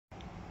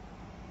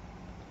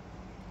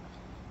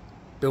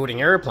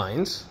building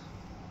aeroplanes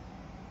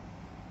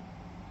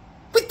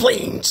with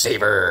plane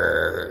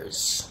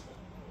savers.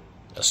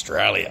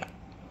 Australia.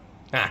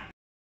 Ah.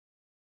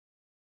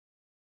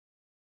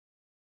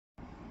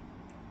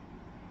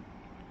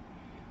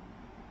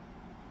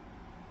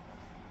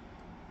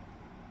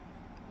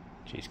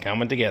 She's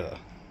coming together.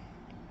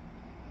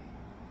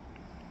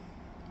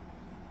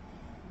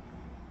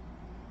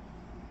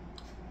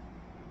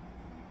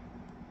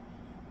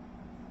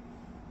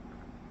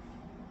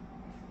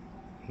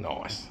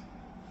 Nice.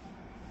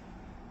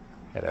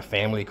 Had a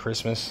family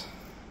Christmas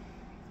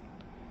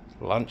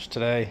lunch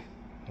today.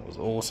 It was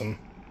awesome.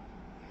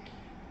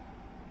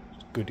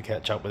 It's good to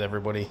catch up with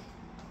everybody.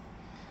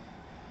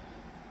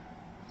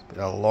 It's been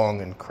a long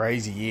and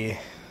crazy year.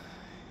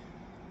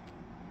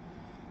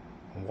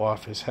 My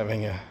wife is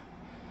having a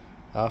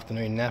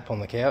afternoon nap on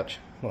the couch.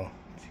 Well,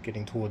 it's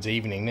getting towards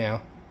evening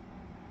now.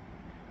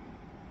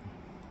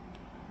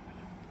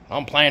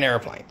 I'm playing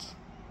aeroplanes.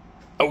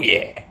 Oh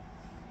yeah.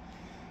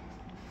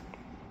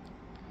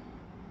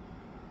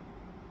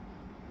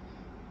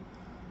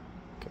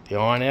 Got the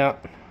iron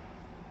out.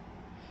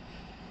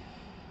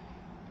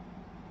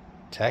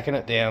 Tacking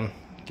it down,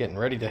 getting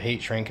ready to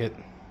heat shrink it.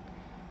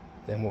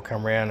 Then we'll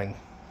come around and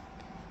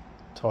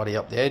tidy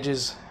up the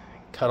edges,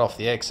 cut off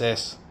the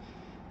excess,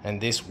 and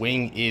this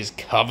wing is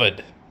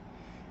covered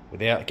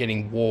without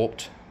getting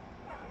warped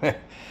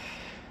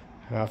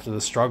after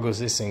the struggles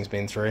this thing's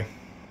been through.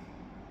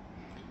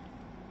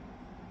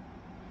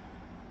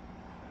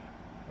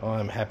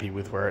 I'm happy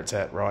with where it's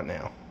at right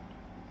now.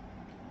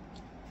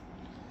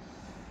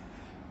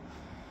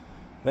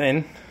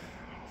 Then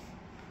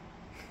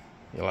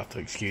you'll have to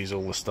excuse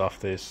all the stuff.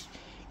 There's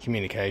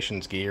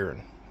communications gear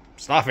and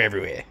stuff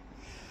everywhere.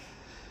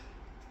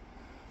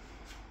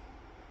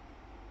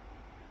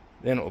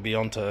 Then it will be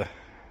on to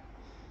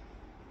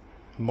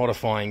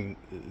modifying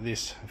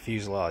this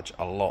fuselage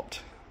a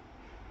lot,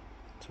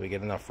 so we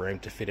get enough room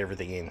to fit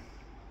everything in.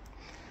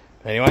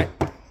 Anyway,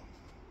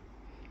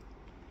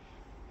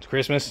 it's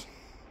Christmas.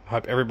 I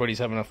hope everybody's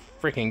having a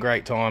freaking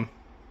great time.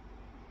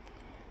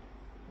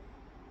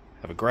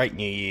 Have a great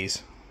New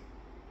Year's.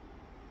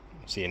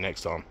 See you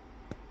next time.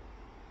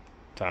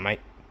 Ta, mate.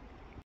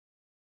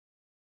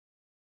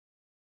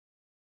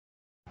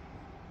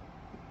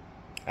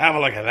 Have a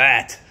look at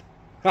that.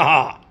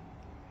 Haha.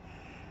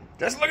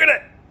 Just look at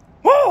it.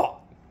 Whoa.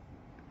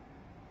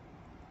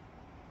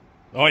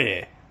 Oh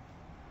yeah.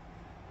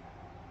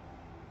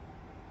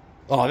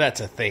 Oh, that's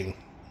a thing.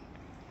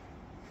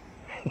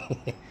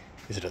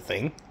 Is it a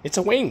thing? It's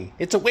a wing.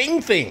 It's a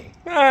wing thing.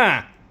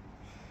 Ah.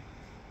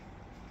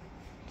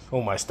 It's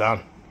almost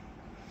done.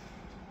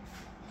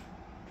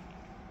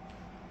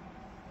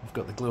 I've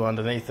got the glue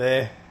underneath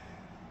there.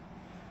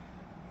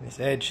 This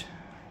edge.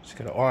 Just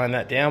got to iron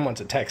that down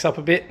once it tacks up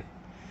a bit.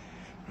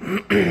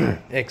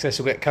 Excess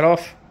will get cut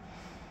off.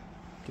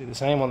 Do the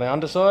same on the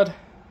underside.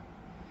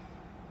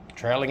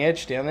 Trailing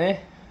edge down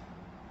there.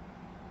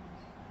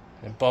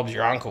 And Bob's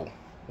your uncle,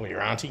 or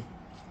your auntie,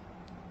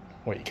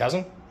 or your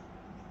cousin,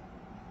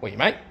 or your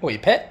mate, or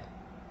your pet,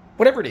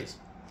 whatever it is.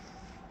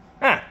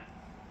 Ah.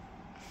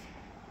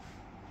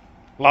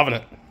 Loving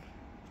it.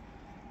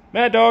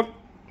 Mad dog.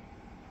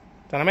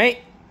 Done, mate.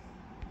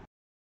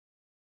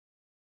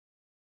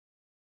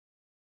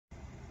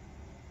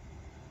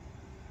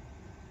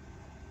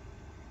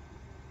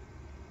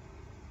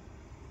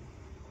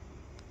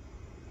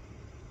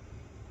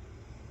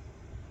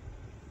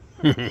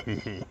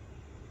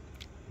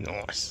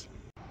 Nice.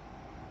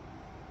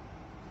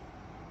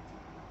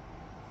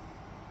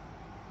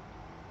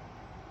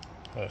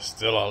 There's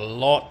still a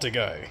lot to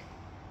go.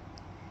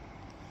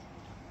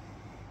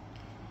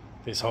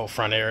 This whole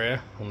front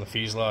area on the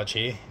fuselage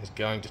here is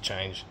going to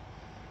change.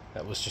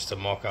 That was just a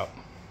mock-up.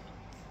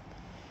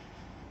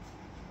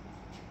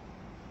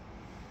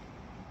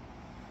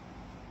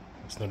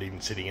 It's not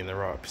even sitting in the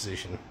right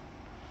position.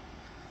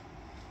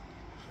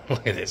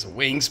 Look at this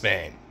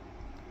wingspan.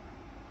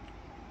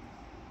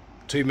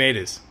 2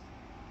 meters.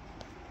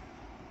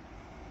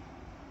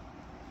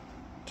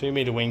 2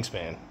 meter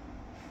wingspan.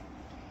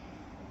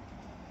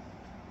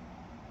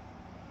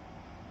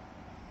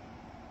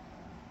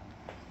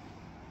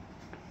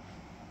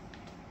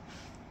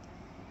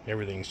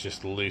 Everything's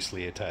just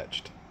loosely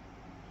attached.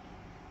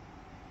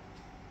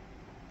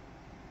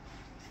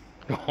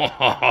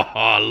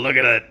 Oh, look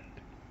at it.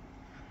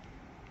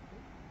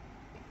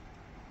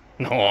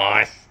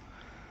 Nice.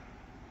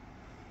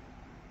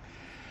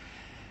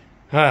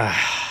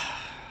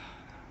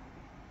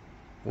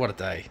 What a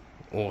day.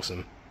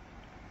 Awesome.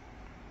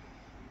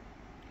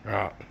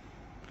 Right.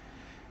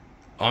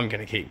 I'm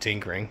going to keep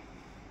tinkering.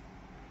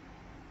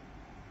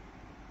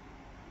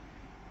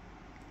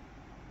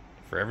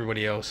 For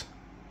everybody else,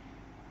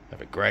 have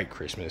a great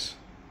Christmas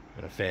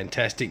and a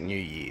fantastic New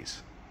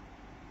Year's.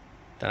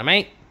 Done,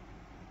 mate?